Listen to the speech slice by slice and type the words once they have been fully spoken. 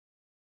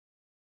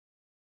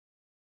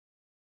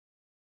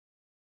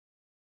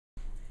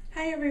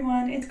Hi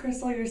everyone, it's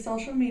Crystal, your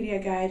social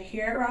media guide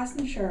here at Ross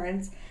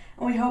Insurance,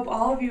 and we hope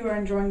all of you are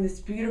enjoying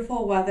this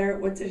beautiful weather,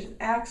 which is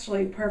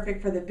actually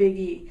perfect for the Big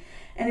E.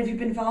 And if you've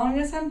been following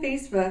us on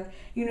Facebook,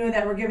 you know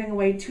that we're giving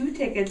away 2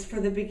 tickets for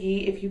the Big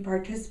E if you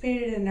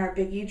participated in our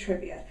Big E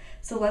trivia.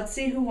 So let's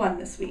see who won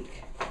this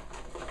week.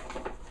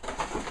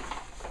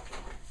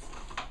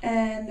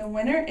 And the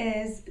winner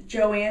is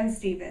Joanne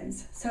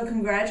Stevens. So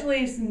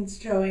congratulations,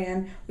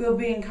 Joanne. We will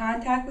be in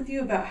contact with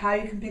you about how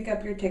you can pick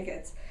up your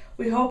tickets.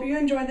 We hope you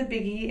enjoy the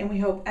Big E, and we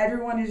hope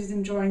everyone is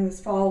enjoying this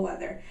fall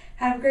weather.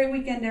 Have a great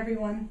weekend,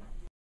 everyone.